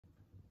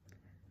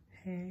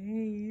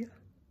Hey,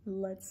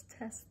 let's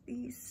test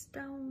these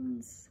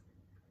stones.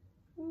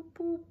 Whoop,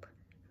 whoop.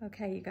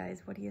 Okay, you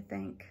guys, what do you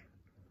think?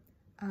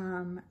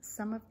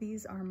 Some of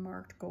these are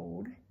marked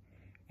gold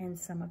and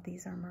some of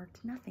these are marked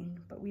nothing,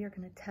 but we are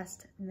going to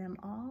test them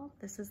all.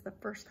 This is the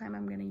first time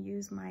I'm going to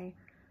use my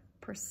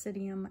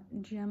Presidium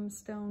Gem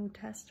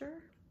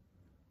Tester.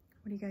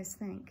 What do you guys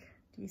think?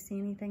 Do you see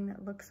anything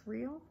that looks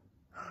real?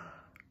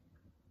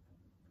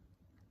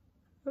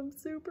 I'm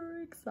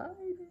super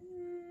excited.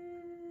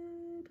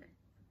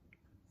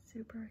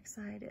 Super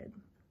excited.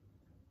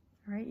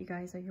 All right, you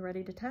guys, are you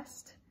ready to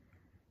test?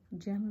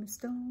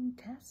 Gemstone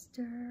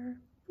tester.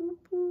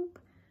 Whoop, whoop.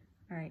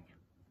 All right,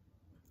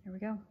 here we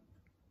go.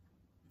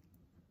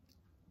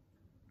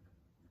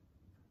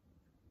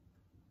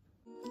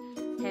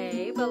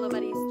 Hey, Bolo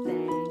buddies,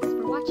 thanks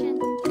for watching.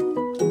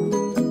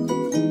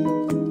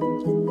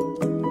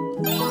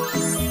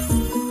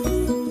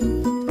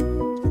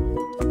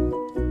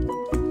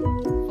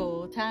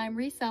 Full-time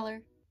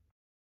reseller.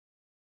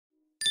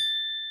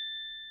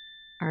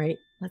 All right,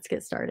 let's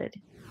get started.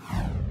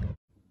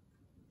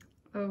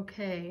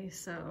 Okay,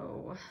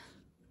 so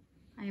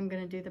I am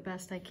going to do the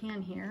best I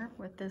can here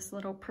with this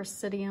little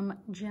Presidium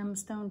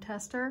Gemstone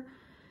Tester.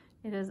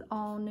 It is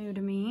all new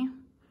to me.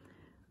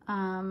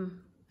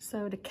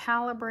 So to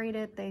calibrate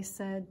it, they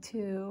said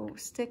to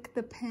stick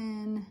the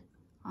pin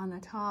on the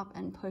top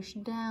and push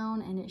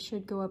down, and it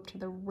should go up to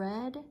the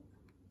red,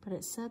 but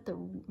it said the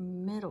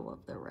middle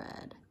of the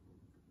red.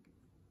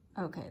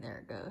 Okay, there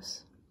it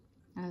goes.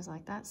 I was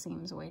like, that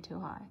seems way too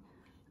high.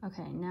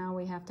 Okay, now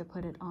we have to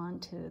put it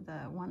onto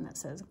the one that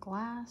says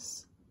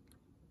glass.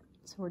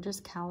 So we're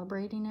just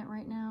calibrating it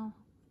right now.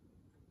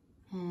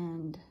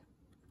 And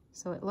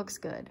so it looks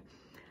good.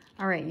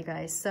 All right, you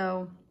guys,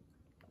 so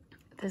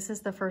this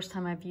is the first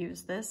time I've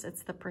used this.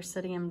 It's the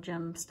Presidium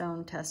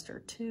Gemstone Tester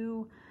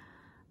 2.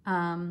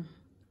 I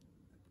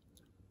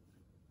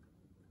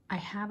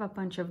have a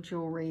bunch of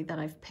jewelry that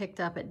I've picked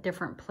up at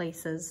different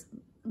places.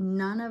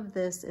 None of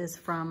this is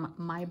from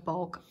my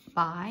bulk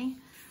buy.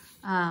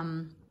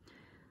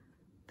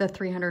 The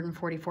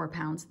 344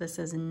 pounds, this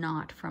is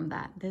not from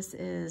that. This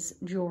is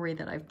jewelry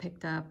that I've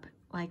picked up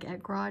like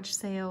at garage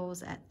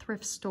sales, at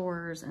thrift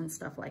stores and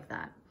stuff like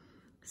that.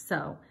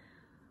 So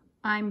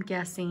I'm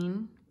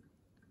guessing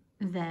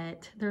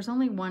that there's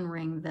only one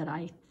ring that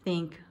I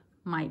think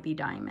might be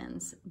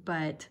diamonds,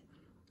 but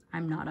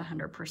I'm not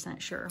 100%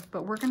 sure.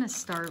 But we're gonna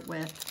start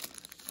with,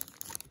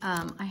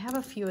 I have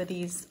a few of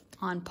these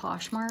on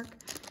Poshmark,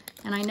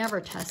 and I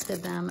never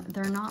tested them.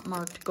 They're not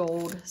marked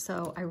gold,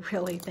 so I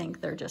really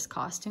think they're just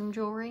costume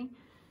jewelry.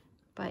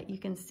 But you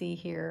can see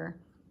here,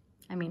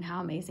 I mean,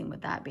 how amazing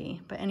would that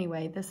be? But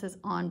anyway, this is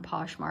on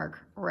Poshmark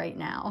right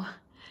now.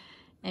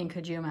 And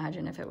could you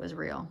imagine if it was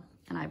real?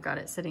 And I've got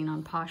it sitting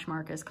on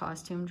Poshmark as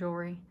costume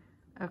jewelry.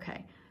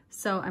 Okay,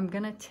 so I'm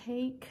gonna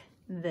take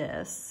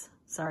this.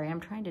 Sorry,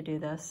 I'm trying to do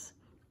this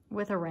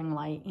with a ring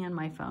light and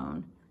my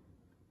phone.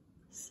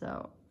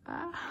 So,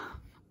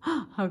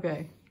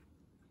 okay,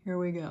 here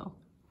we go.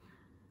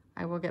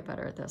 I will get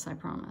better at this, I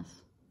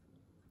promise.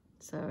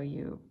 So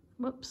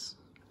whoops,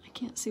 I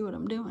can't see what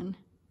I'm doing.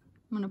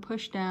 I'm gonna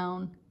push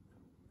down,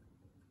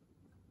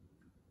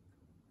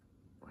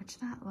 which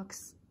that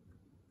looks,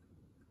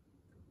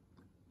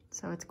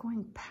 so it's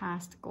going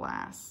past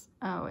glass.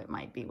 Oh, it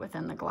might be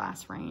within the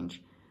glass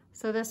range.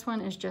 So this one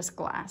is just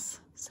glass.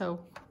 So,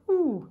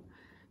 ooh,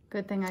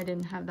 good thing I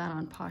didn't have that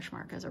on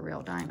Poshmark as a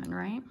real diamond,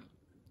 right?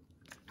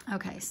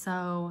 Okay,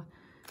 so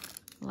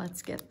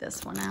let's get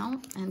this one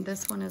out. And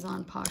this one is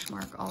on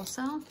Poshmark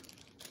also.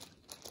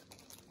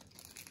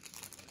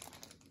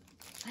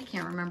 I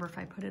can't remember if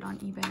I put it on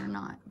eBay or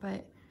not,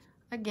 but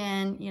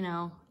again, you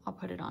know, I'll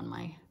put it on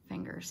my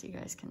finger so you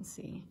guys can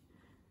see.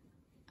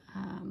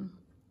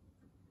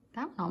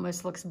 That one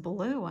almost looks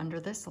blue under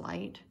this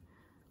light.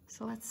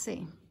 So let's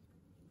see.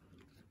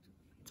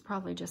 It's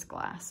probably just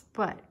glass,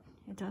 but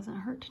it doesn't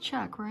hurt to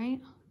check, right?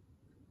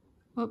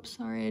 Whoops,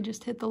 sorry, I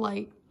just hit the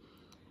light.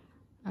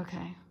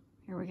 Okay,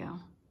 here we go.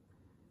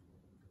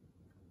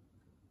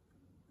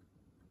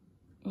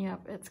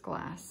 Yep, it's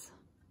glass.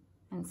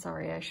 And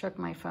sorry, I shook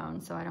my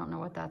phone, so I don't know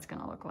what that's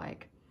gonna look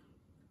like.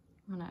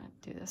 I'm gonna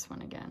do this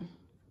one again.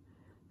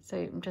 So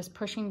I'm just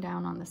pushing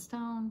down on the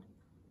stone,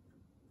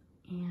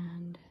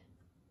 and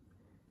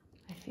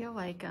I feel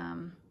like,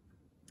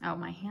 oh,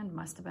 my hand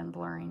must have been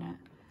blurring it.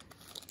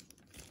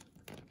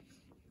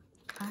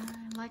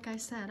 Like I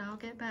said, I'll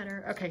get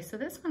better. Okay, so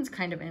this one's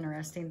kind of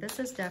interesting. This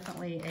is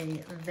definitely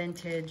a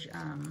vintage,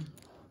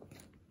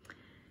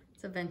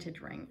 it's a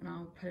vintage ring, and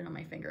I'll put it on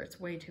my finger. It's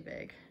way too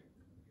big.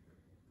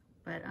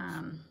 But,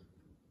 and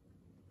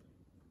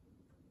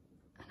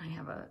I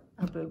have a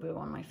boo-boo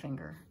on my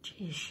finger.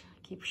 Jeez, I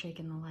keep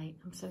shaking the light.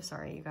 I'm so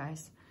sorry, you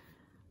guys.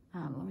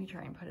 Let me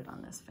try and put it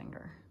on this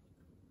finger.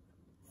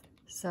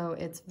 So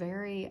it's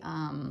very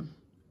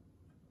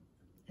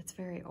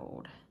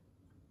old.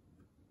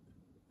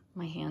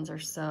 My hands are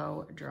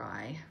so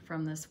dry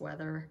from this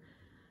weather.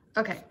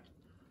 Okay,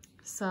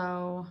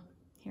 so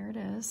here it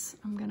is.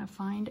 I'm gonna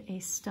find a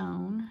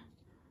stone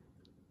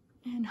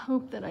and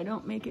hope that I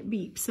don't make it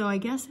beep. So I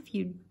guess if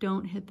you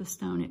don't hit the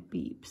stone, it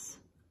beeps.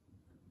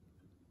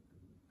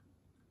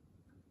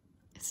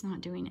 It's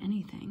not doing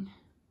anything.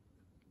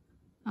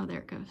 Oh, there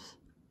it goes.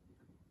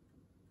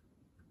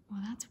 Well,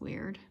 that's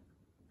weird.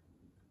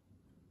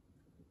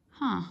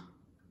 Huh.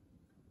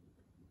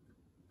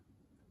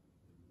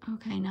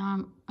 Okay,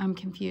 now I'm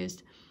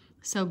confused.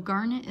 So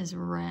garnet is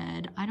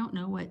red. I don't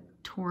know what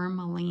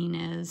tourmaline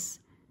is,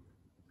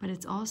 but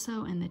it's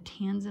also in the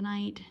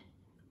tanzanite.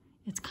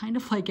 It's kind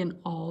of like in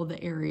all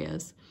the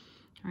areas.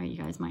 All right, you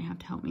guys might have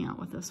to help me out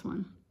with this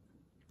one.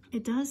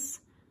 It does,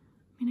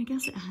 I mean, I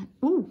guess it had,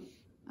 ooh.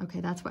 Okay,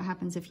 that's what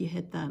happens if you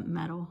hit the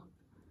metal.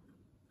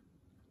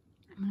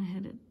 I'm gonna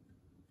hit it.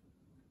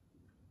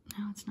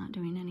 No, it's not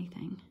doing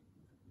anything.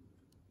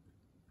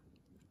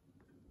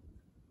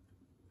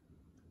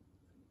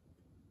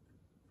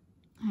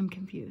 I'm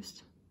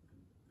confused.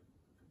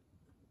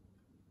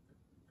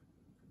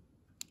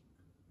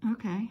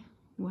 Okay,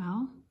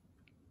 well,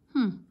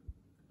 I'm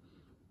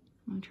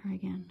gonna try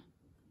again.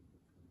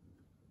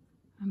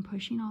 I'm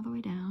pushing all the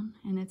way down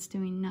and it's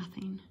doing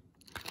nothing.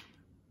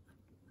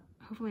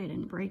 Hopefully I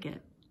didn't break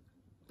it.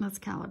 Let's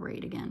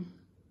calibrate again.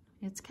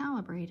 It's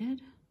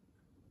calibrated.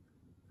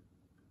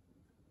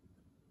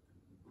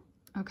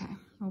 Okay,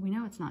 well, we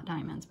know it's not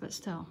diamonds, but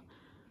still,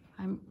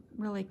 I'm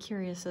really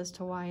curious as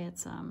to why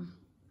it's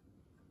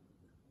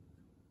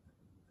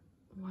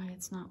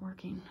not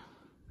working.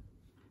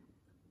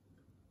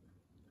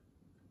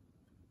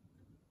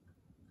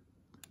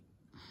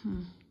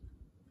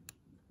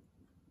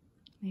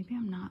 Maybe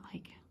I'm not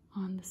like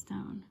on the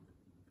stone.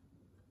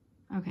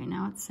 Okay,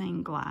 now it's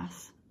saying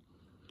glass.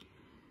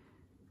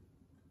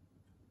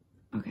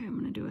 Okay, I'm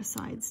gonna do a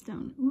side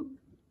stone. Oop.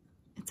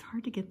 It's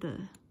hard to get the...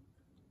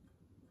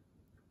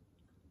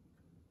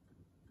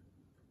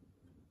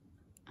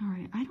 All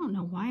right, I don't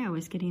know why I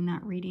was getting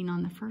that reading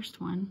on the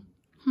first one.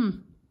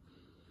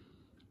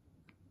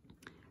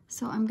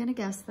 So I'm gonna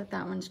guess that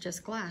that one's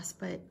just glass,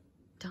 but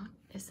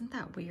isn't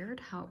that weird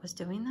how it was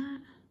doing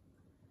that?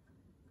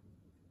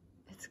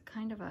 It's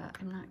kind of a,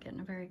 I'm not getting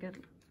a very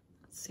good,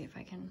 let's see if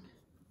I can.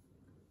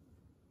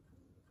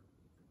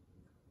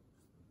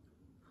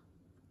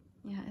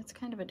 Yeah, it's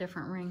kind of a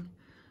different ring.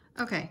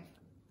 Okay,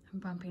 I'm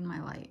bumping my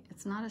light.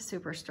 It's not a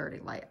super sturdy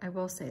light, I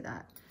will say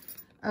that.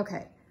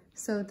 Okay,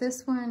 so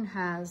this one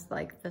has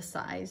like the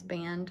size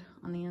band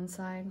on the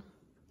inside.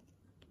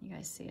 Can you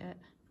guys see it?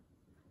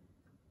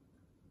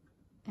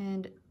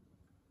 And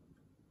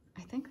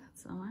I think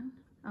that's the one.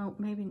 Oh,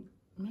 maybe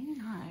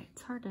not.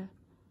 It's hard to,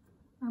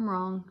 I'm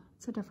wrong.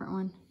 It's a different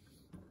one.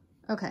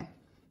 Okay,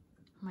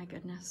 my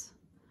goodness.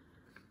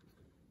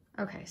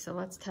 Okay, so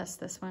let's test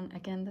this one.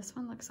 Again, this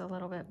one looks a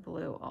little bit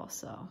blue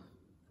also.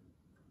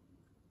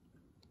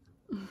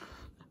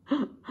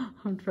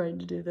 I'm trying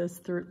to do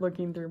this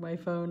looking through my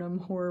phone. I'm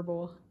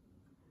horrible.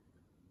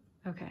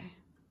 Okay,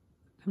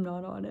 I'm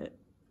not on it.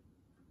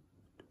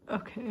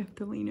 Okay, I have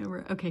to lean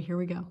over. Okay, here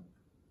we go.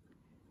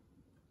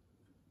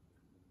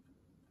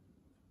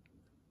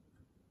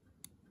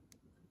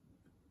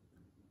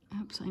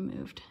 Oops, I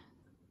moved.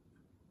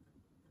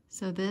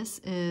 So this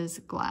is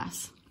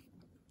glass.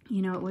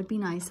 You know, it would be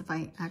nice if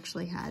I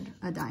actually had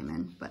a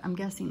diamond, but I'm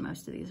guessing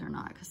most of these are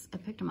not because I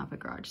picked them up at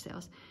garage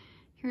sales.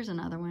 Here's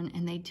another one,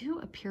 and they do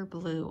appear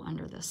blue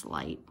under this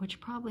light, which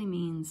probably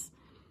means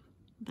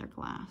they're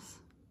glass.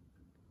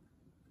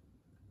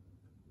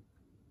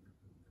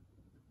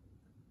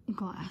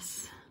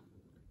 Glass.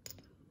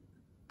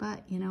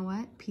 But you know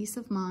what? Peace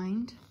of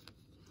mind.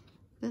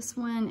 This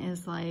one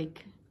is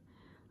like,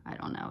 I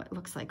don't know, it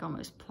looks like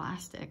almost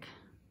plastic,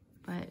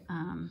 but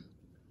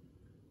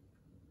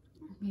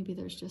maybe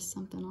there's just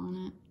something on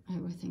it. I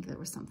would think there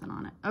was something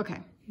on it. Okay,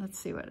 let's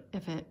see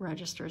if it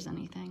registers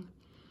anything.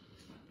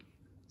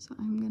 So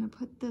I'm gonna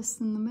put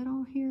this in the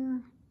middle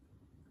here,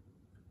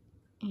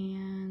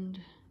 and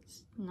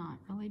it's not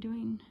really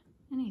doing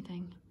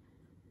anything.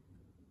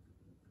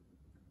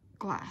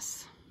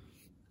 Glass.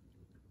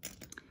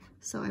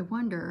 So I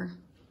wonder,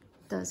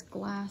 does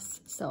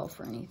glass sell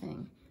for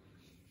anything?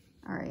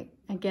 All right,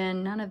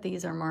 again, none of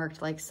these are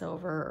marked like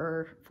silver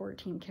or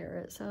 14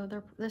 karat, so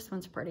this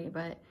one's pretty,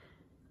 but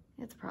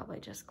it's probably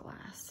just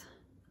glass.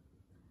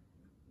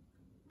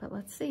 But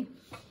let's see.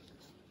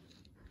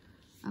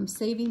 I'm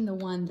saving the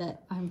one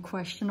that I'm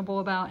questionable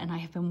about, and I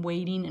have been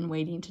waiting and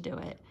waiting to do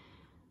it.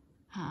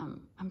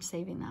 I'm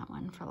saving that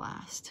one for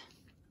last.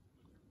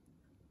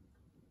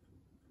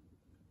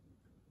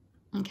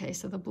 Okay,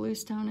 so the blue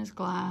stone is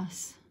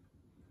glass.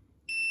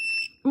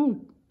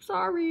 Ooh,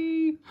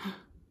 sorry.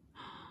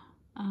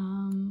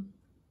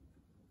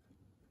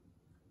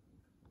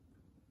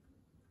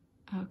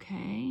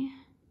 Okay.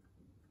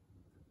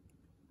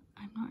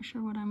 I'm not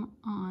sure what I'm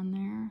on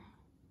there.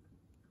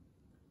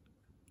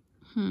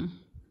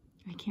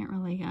 I can't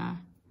really,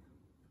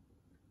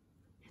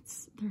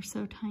 they're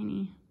so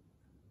tiny.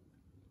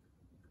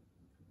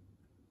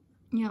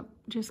 Yep,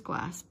 just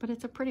glass, but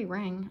it's a pretty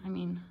ring. I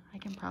mean, I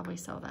can probably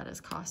sell that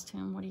as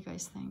costume. What do you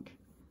guys think?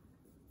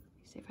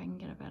 See if I can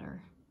get a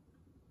better.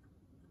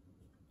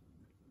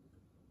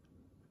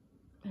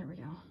 There we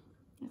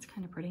go. It's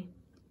kind of pretty.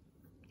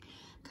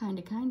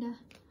 Kinda.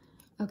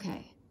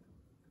 Okay.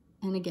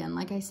 And again,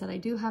 like I said, I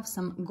do have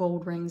some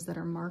gold rings that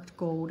are marked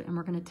gold, and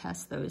we're gonna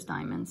test those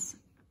diamonds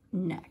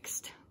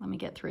next. Let me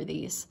get through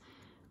these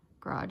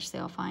garage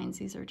sale finds.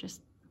 These are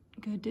just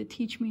good to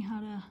teach me how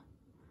to.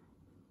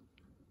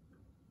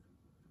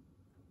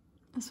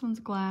 This one's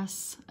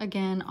glass.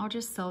 Again, I'll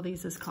just sell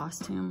these as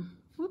costume.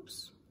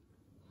 Whoops.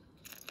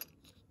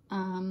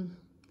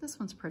 This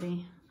one's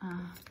pretty.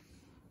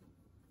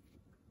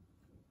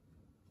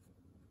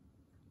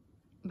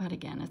 But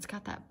again, it's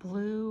got that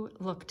blue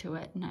look to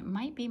it, and it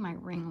might be my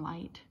ring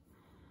light,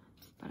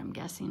 but I'm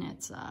guessing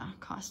it's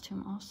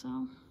costume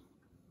also.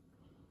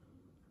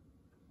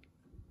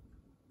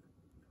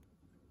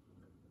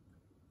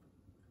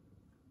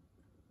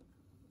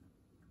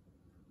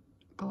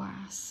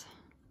 Glass.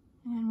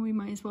 And we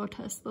might as well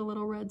test the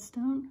little red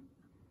stone.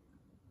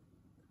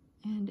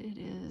 And it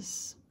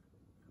is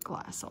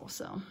glass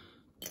also.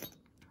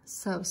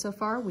 So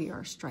far we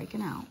are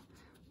striking out,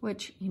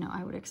 which, you know,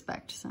 I would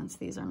expect since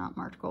these are not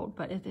marked gold,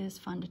 but it is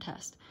fun to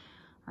test.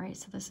 All right,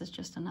 so this is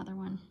just another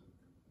one.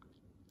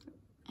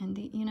 And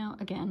the, you know,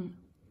 again,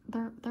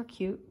 they're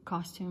cute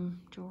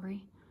costume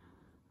jewelry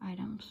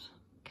items.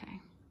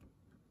 Okay.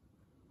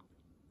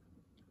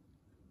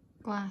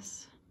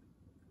 Glass.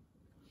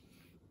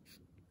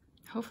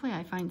 Hopefully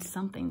I find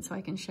something so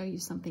I can show you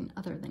something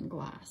other than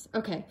glass.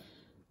 Okay,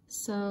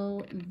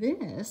 so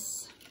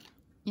this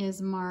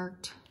is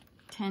marked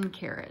 10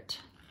 karat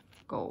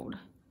gold.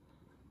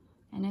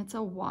 And it's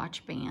a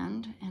watch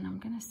band, and I'm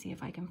gonna see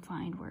if I can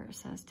find where it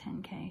says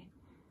 10K.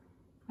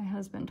 My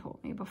husband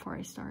told me before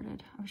I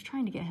started. I was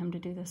trying to get him to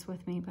do this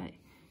with me, but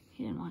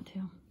he didn't want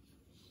to.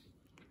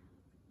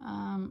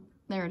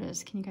 There it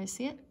is. Can you guys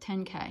see it?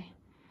 10K.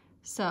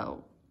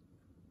 So,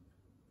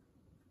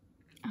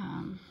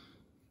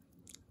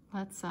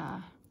 let's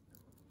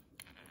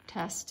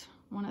test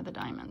one of the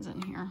diamonds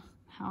in here.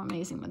 How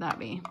amazing would that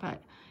be?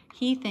 But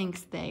he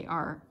thinks they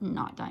are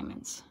not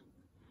diamonds.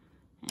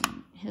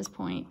 And his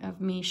point of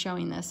me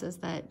showing this is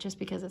that just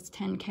because it's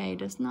 10K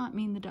does not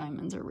mean the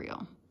diamonds are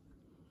real.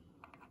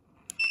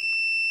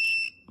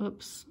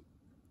 Oops.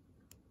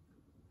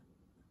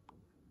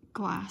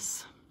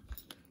 Glass.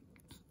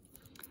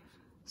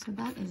 So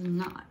that is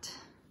not.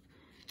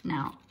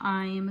 Now,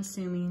 I am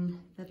assuming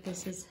that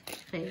this is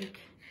fake.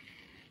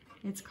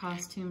 It's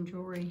costume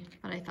jewelry,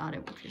 but I thought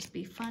it would just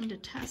be fun to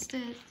test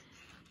it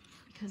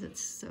because it's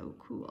so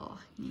cool.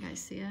 Can you guys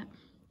see it?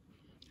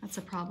 That's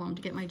a problem.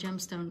 To get my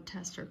gemstone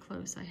tester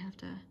close, I have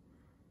to,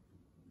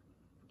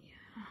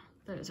 yeah,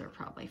 those are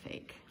probably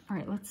fake. All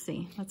right, let's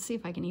see. Let's see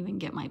if I can even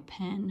get my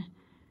pen.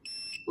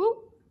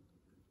 Woo!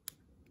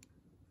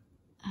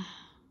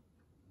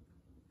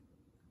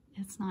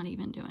 It's not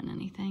even doing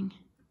anything.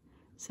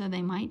 So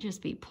they might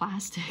just be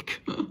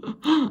plastic.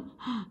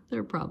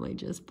 They're probably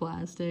just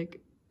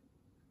plastic.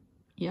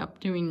 Yep,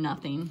 doing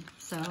nothing.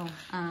 So,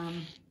 I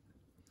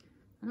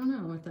don't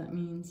know what that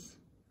means.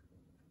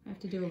 I have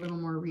to do a little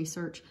more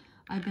research.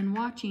 I've been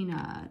watching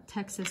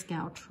Texas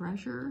Gal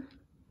Treasure.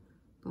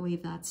 I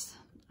believe that's,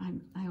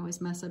 I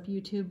always mess up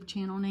YouTube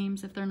channel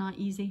names if they're not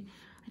easy.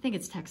 I think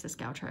it's Texas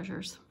Gal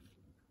Treasures.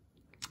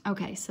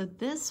 Okay, so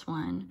this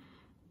one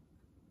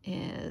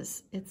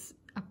is,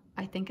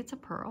 I think it's a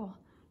pearl.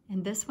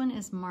 And this one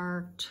is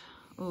marked,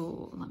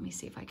 oh, let me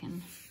see if I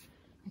can't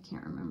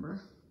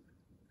remember.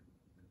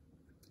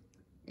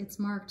 It's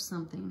marked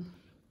something.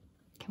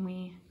 Can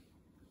we,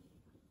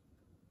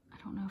 I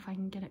don't know if I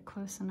can get it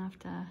close enough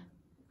to,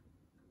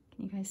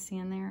 can you guys see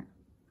in there?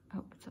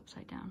 Oh, it's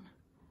upside down.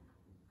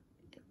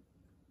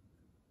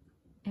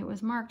 It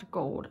was marked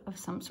gold of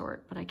some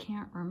sort, but I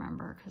can't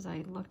remember because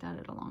I looked at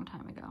it a long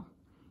time ago.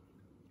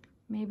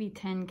 Maybe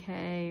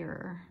 10K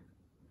or,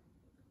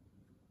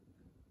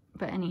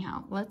 but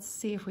anyhow, let's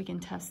see if we can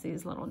test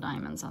these little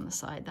diamonds on the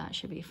side. That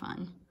should be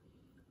fun.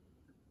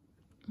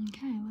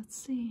 Okay, let's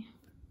see.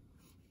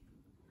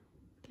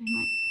 They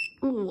might,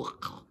 ooh.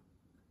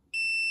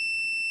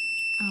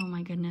 Oh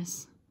my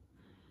goodness.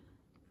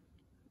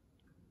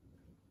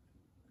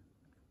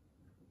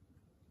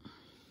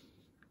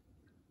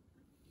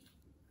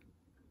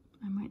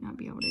 I might not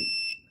be able to,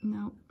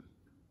 nope.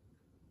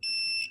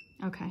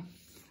 Okay,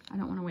 I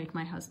don't want to wake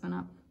my husband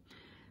up.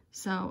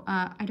 So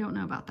I don't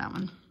know about that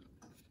one.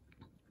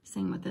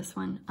 Same with this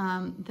one.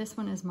 This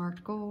one is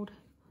marked gold.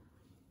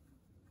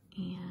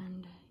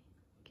 And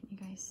can you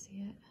guys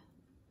see it?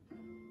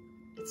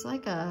 It's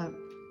like a,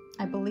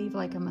 I believe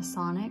like a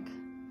Masonic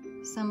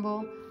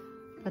symbol,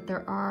 but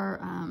there are,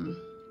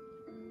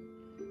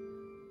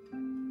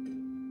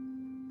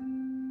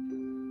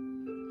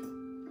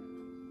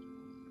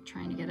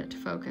 trying to get it to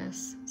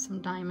focus,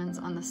 some diamonds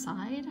on the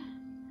side.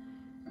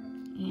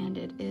 And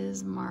it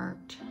is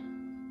marked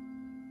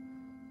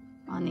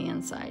on the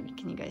inside.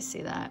 Can you guys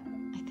see that?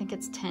 I think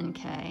it's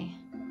 10K,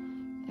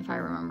 if I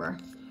remember.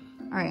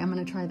 All right, I'm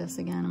gonna try this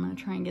again. I'm gonna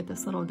try and get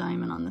this little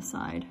diamond on the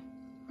side.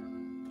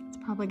 It's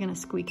probably gonna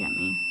squeak at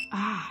me.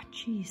 Ah,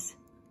 jeez.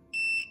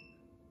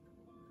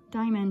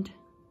 Diamond.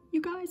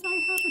 You guys, I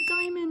have a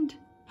diamond.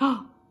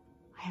 Oh,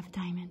 I have a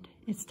diamond.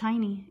 It's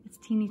tiny. It's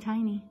teeny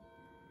tiny.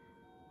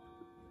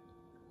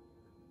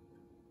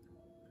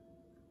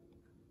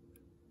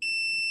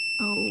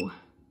 Oh,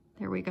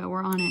 there we go.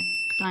 We're on it.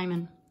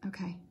 Diamond.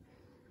 Okay.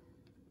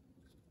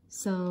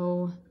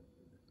 So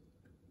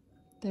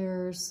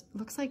there's,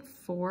 looks like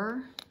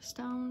 4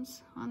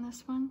 stones on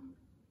this one.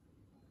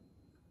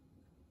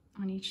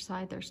 On each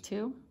side there's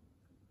 2.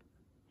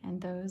 And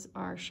those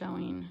are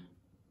showing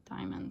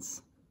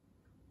diamonds.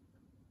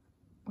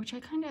 Which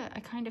I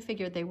kind of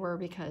figured they were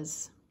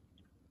because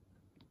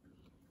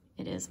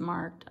it is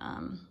marked, I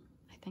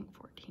think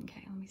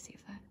 14K. Let me see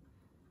if that,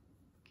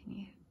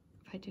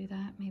 if I do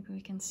that, maybe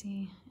we can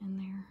see in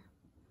there.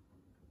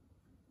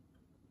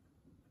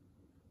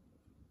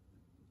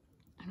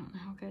 I don't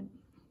know how good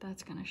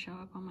that's gonna show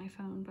up on my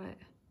phone, but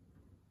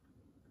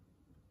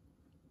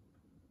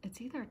it's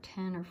either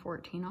 10 or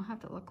 14. I'll have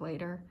to look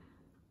later.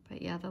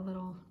 But yeah, the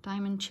little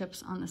diamond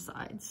chips on the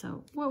side.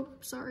 So, whoa,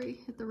 sorry,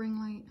 hit the ring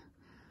light.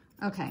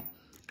 Okay,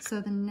 so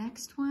the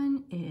next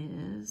one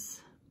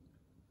is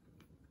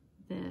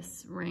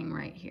this ring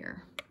right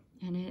here.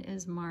 And it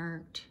is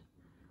marked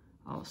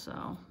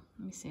also.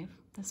 Let me see if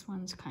this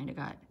one's kind of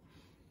got,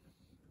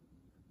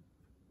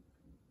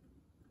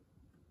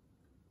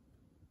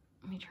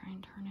 let me try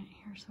and turn it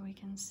here so we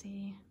can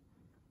see.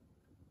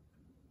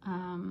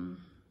 10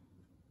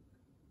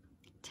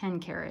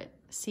 carat,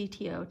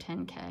 CTO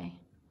 10K.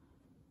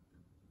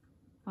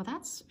 Well,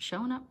 that's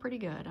showing up pretty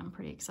good. I'm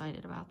pretty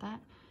excited about that.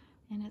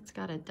 And it's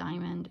got a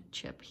diamond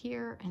chip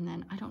here, and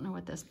then I don't know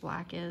what this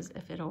black is,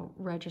 if it'll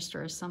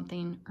register as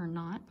something or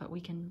not, but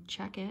we can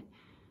check it.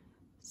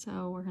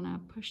 So we're gonna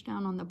push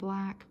down on the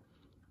black,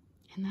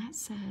 and that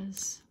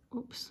says,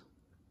 oops.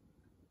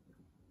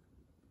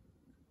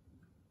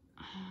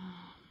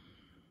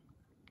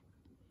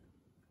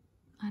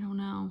 I don't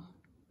know.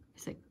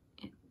 Is it,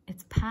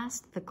 it's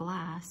past the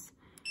glass.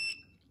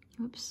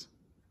 Oops.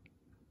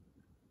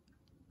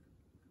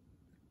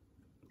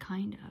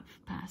 Kind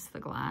of past the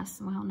glass.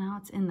 Well, now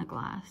it's in the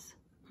glass.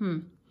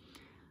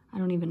 I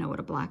don't even know what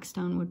a black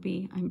stone would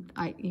be.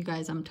 You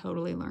guys, I'm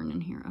totally learning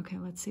here. Okay,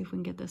 let's see if we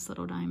can get this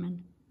little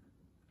diamond.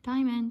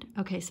 Diamond.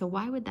 Okay, so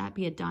why would that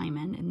be a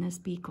diamond and this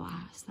be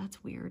glass?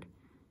 That's weird.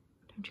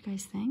 Don't you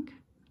guys think?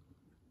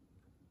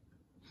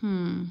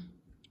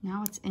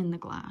 Now it's in the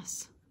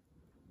glass.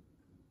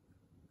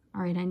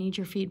 All right, I need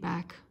your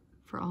feedback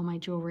for all my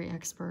jewelry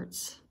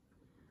experts.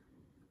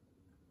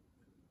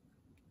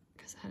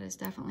 Because that is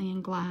definitely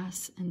in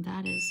glass, and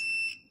that is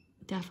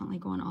definitely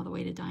going all the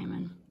way to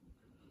diamond.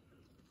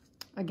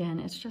 Again,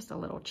 it's just a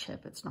little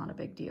chip. It's not a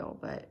big deal,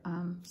 but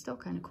still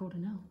kind of cool to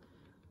know.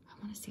 I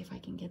want to see if I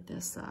can get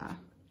this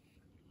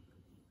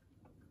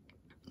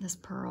this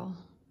pearl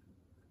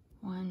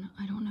one.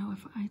 I don't know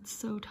if it's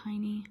so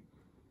tiny.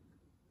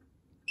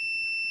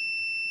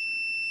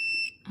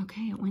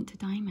 Okay, it went to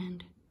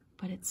diamond,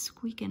 but it's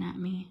squeaking at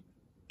me.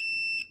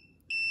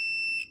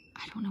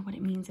 I don't know what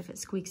it means if it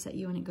squeaks at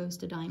you and it goes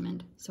to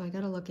diamond, so I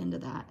gotta look into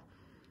that.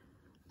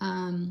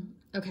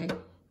 Okay,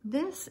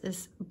 this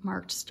is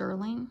marked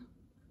sterling,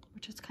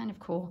 which is kind of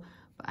cool,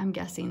 but I'm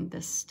guessing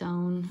this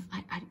stone,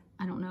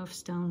 I don't know if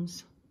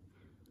stones,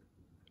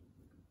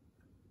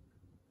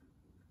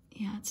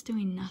 yeah, it's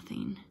doing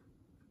nothing.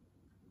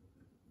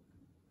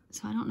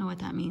 So I don't know what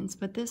that means,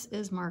 but this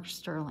is marked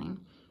sterling.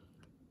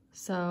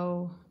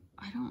 So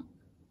I don't,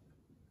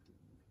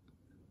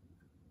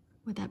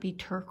 would that be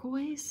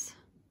turquoise?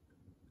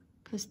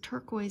 Because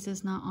turquoise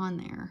is not on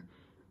there.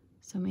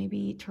 So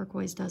maybe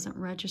turquoise doesn't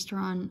register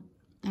on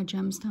a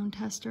gemstone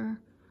tester.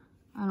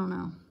 I don't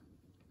know.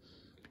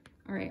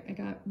 All right, I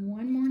got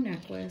one more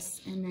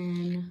necklace, and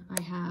then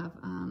I have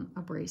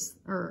a brace,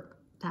 or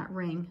that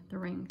ring, the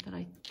ring that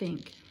I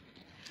think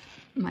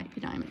might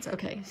be diamonds.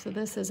 Okay, so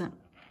this isn't,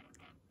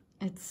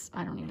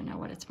 I don't even know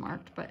what it's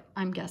marked, but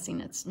I'm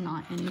guessing it's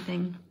not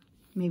anything,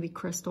 maybe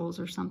crystals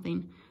or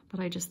something,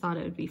 but I just thought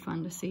it would be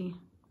fun to see.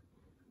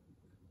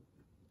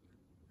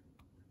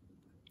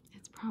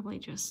 It's probably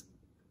just,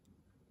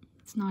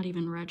 it's not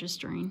even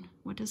registering.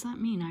 What does that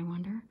mean, I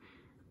wonder?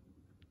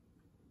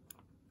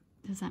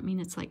 Does that mean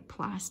it's like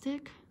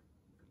plastic?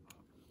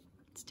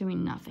 It's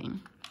doing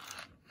nothing.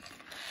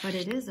 But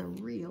it is a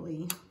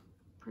really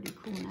pretty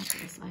cool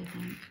necklace, I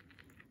think.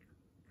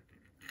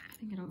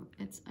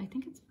 I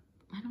think it's,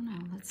 I don't know,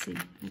 let's see.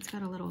 It's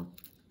got a little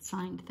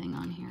signed thing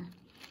on here.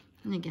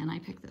 And again, I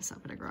picked this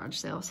up at a garage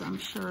sale, so I'm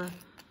sure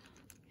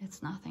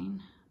it's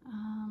nothing.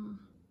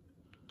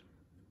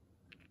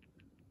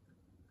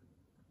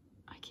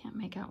 I can't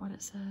make out what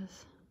it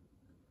says.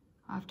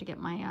 I'll have to get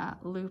my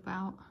loop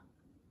out.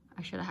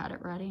 I should have had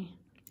it ready.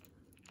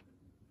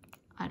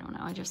 I don't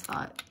know, I just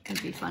thought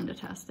it'd be fun to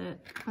test it,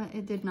 but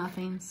it did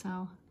nothing,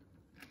 so.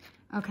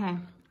 Okay,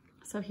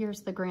 so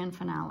here's the grand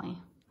finale.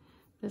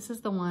 This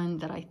is the one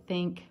that I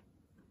think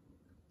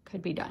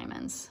could be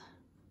diamonds.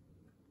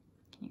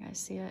 Can you guys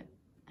see it?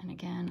 And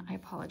again, I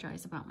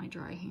apologize about my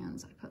dry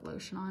hands. I put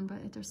lotion on, but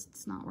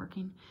it's not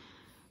working.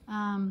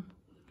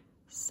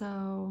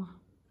 So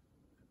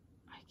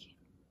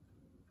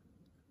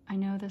I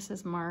know this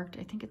is marked,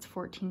 I think it's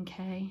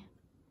 14K.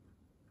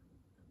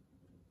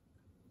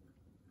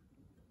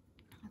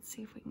 Let's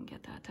see if we can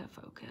get that to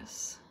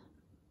focus.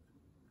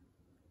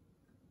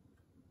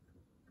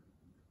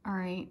 All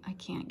right, I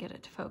can't get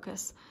it to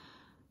focus.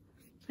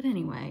 But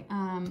anyway,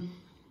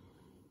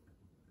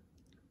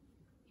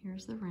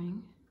 here's the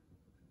ring.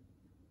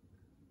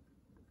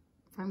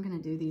 If I'm gonna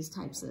do these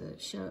types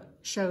of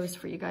shows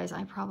for you guys,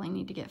 I probably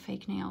need to get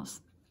fake nails.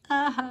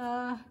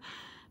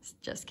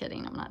 Just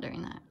kidding, I'm not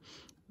doing that.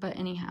 But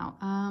anyhow,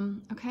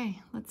 okay,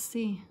 let's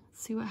see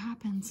what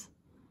happens.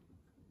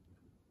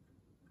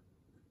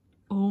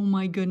 Oh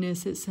my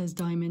goodness, it says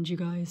diamond, you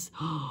guys.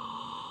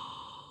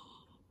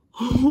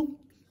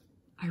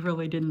 I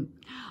really didn't.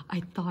 I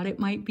thought it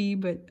might be,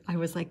 but I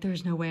was like,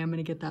 there's no way I'm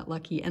gonna get that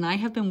lucky. And I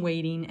have been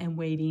waiting and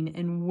waiting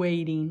and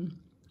waiting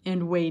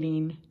and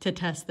waiting to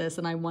test this,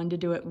 and I wanted to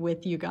do it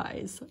with you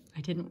guys. I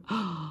didn't.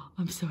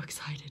 I'm so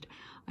excited.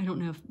 I don't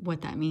know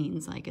what that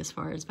means, like as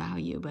far as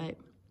value, but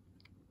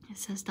it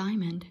says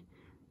diamond.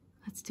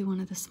 Let's do one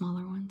of the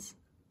smaller ones.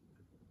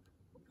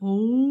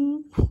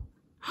 Oh,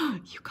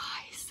 you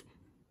guys.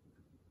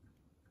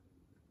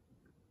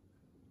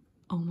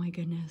 Oh my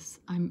goodness.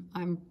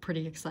 I'm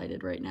pretty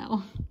excited right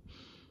now.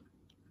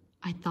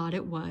 I thought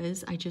it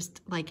was. I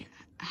just like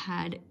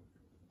had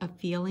a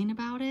feeling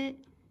about it.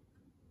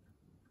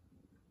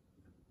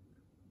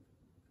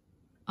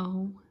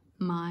 Oh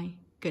my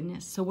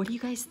goodness. So what do you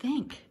guys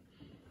think?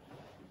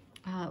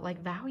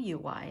 Like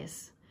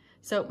value-wise.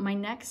 So my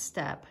next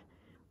step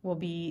will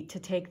be to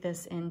take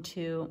this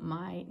into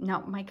my,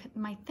 now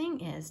my thing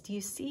is, do you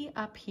see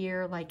up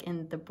here, like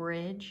in the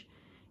bridge,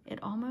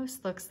 it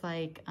almost looks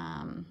like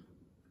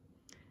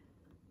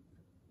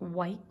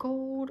white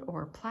gold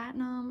or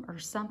platinum or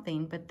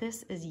something, but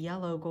this is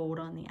yellow gold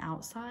on the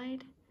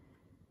outside.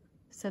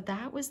 So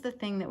that was the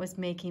thing that was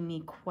making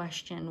me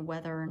question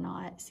whether or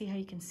not, see how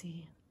you can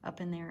see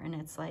up in there, and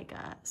it's like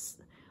a,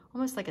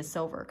 almost like a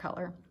silver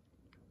color.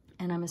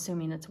 And I'm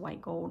assuming it's white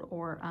gold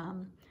or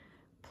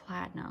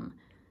platinum.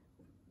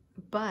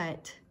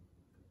 But,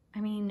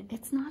 I mean,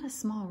 it's not a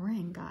small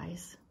ring,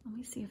 guys. Let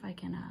me see if I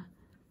can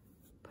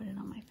put it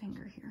on my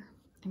finger here.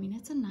 I mean,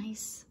 it's a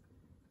nice,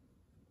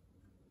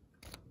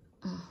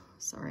 oh,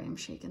 sorry, I'm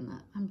shaking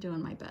that. I'm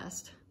doing my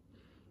best.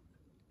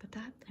 But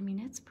that, I mean,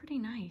 it's pretty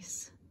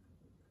nice.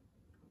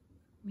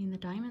 I mean, the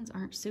diamonds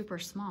aren't super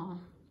small.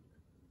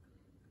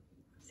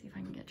 Let's see if I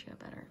can get you a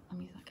better, let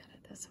me look at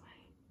it this way.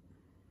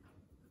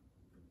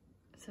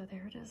 So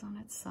there it is on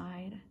its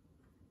side.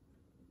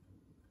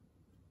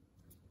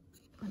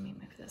 Let me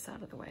move this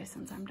out of the way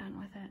since I'm done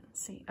with it.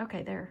 Let's see,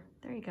 okay, there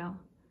you go.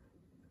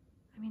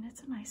 I mean,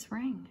 it's a nice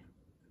ring.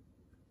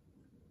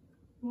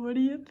 What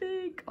do you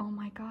think? Oh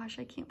my gosh,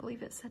 I can't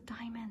believe it said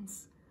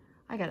diamonds.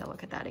 I gotta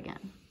look at that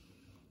again.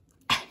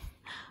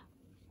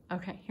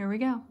 Okay, here we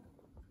go.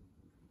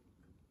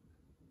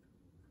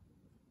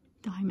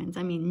 Diamonds,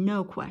 I mean,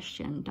 no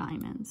question,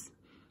 diamonds.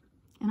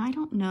 And I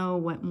don't know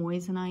what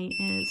moissanite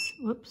is.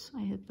 Whoops, I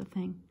hit the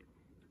thing.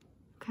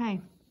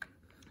 Okay,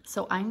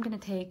 so I'm gonna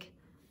take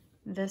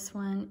this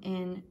one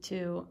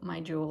into my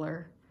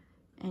jeweler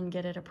and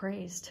get it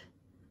appraised.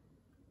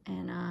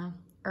 And,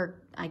 or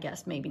I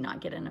guess maybe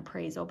not get an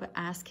appraisal, but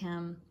ask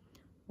him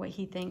what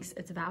he thinks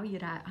it's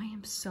valued at. I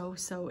am so,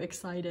 so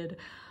excited.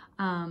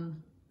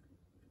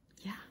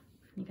 Yeah,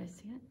 you guys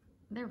see it?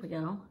 There we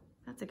go.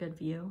 That's a good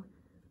view.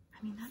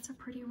 I mean, that's a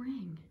pretty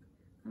ring.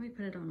 Let me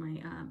put it on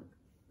my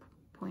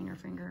pointer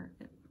finger.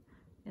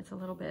 It's a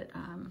little bit,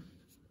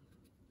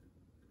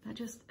 that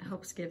just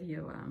helps give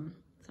you,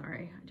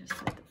 sorry, I just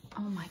said,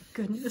 oh my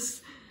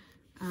goodness.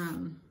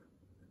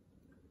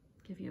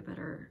 Give you a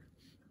better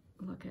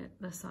look at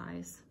the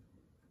size.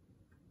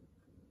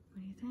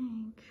 What do you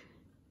think?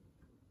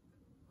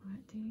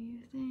 What do you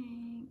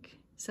think?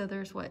 So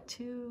there's what,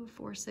 2,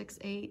 4, 6,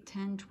 8,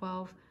 10,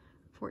 12,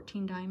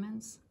 14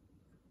 diamonds.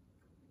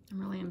 I'm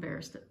really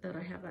embarrassed that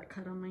I have that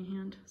cut on my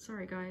hand.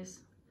 Sorry,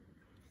 guys.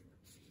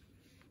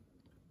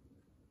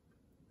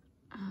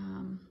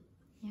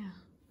 Yeah.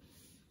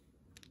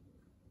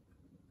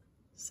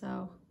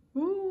 So,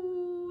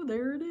 ooh,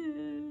 there it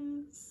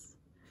is.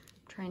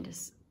 I'm trying to,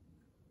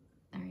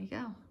 there you go.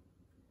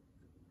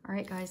 All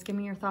right, guys, give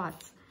me your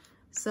thoughts.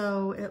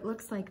 So it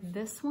looks like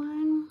this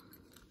one,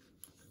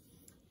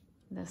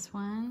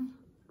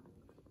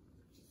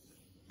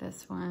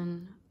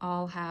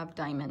 all have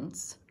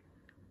diamonds,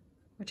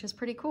 which is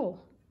pretty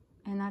cool.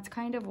 And that's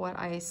kind of what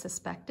I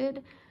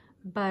suspected,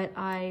 but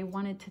I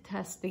wanted to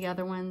test the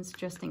other ones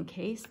just in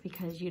case,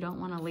 because you don't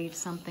want to leave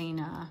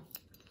something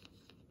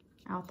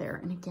out there.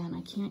 And again,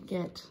 I can't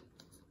get,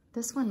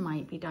 this one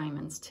might be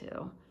diamonds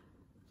too,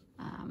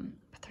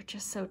 but they're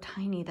just so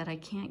tiny that I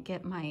can't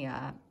get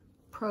my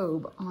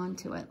probe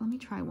onto it. Let me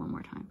try one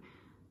more time.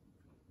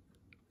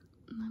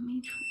 Let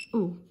me try,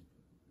 ooh.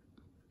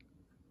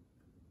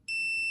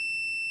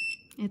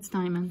 It's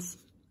diamonds.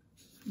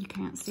 You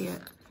can't see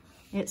it.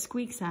 It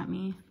squeaks at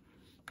me,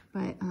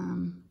 but let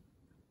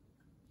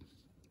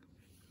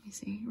me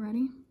see,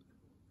 ready?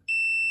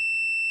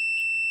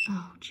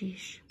 Oh,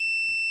 geesh.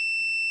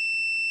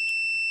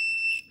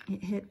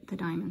 It hit the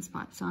diamond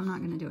spot, so I'm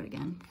not gonna do it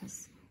again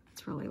because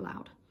it's really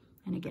loud.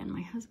 And again,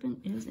 my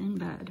husband is in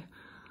bed.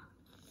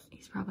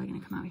 probably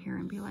gonna come out here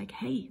and be like,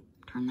 hey,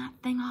 turn that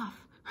thing off.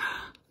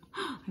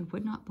 I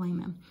would not blame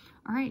him.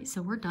 All right,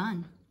 so we're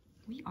done.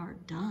 We are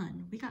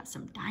done. We got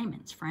some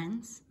diamonds,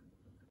 friends.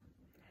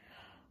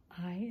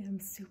 I am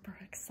super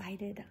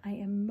excited. I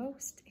am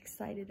most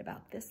excited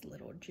about this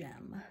little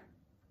gem.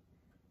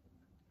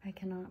 I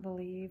cannot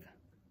believe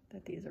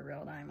that these are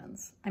real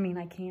diamonds. I mean,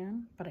 I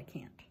can, but I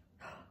can't.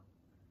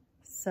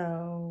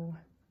 So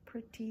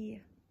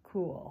pretty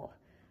cool.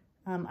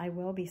 I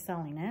will be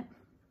selling it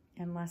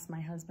unless my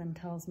husband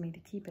tells me to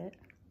keep it.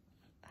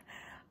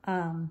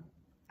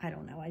 I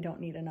don't know. I don't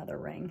need another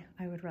ring.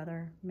 I would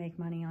rather make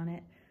money on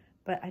it,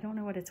 but I don't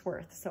know what it's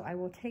worth. So I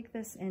will take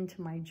this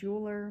into my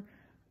jeweler.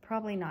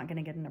 Probably not going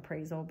to get an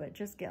appraisal, but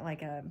just get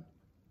like a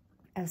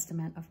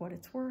estimate of what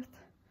it's worth.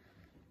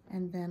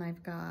 And then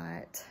I've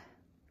got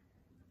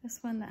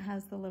this one that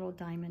has the little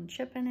diamond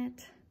chip in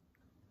it.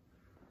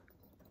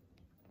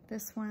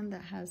 This one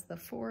that has the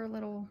 4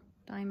 little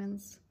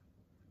diamonds,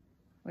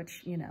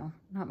 which, you know,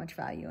 not much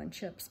value in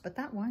chips, but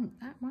that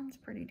one's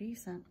pretty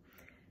decent.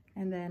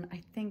 And then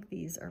I think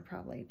these are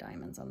probably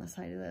diamonds on the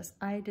side of this.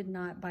 I did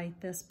not bite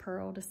this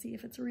pearl to see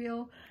if it's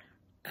real.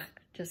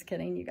 Just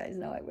kidding. You guys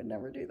know I would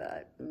never do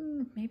that.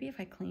 Maybe if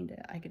I cleaned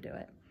it, I could do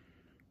it.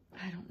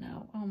 I don't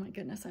know. Oh my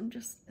goodness.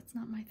 It's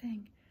not my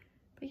thing.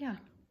 But yeah.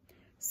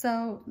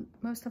 So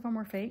most of them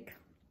were fake,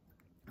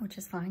 which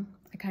is fine.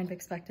 I kind of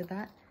expected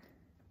that.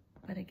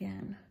 But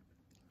again,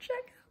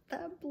 check out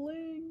that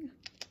bling.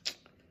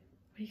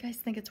 What do you guys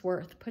think it's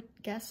worth?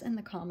 Guess in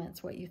the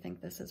comments what you think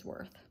this is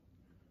worth.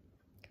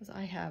 Because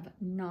I have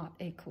not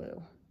a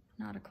clue.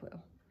 Not a clue.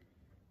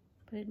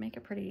 But it'd make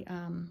a pretty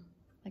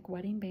like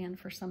wedding band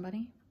for somebody.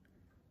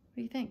 What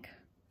do you think?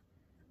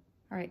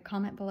 All right,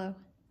 comment below.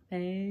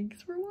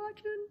 Thanks for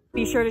watching.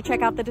 Be sure to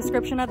check out the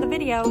description of the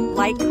video.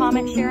 Like,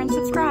 comment, share, and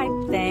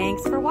subscribe.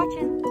 Thanks for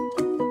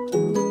watching.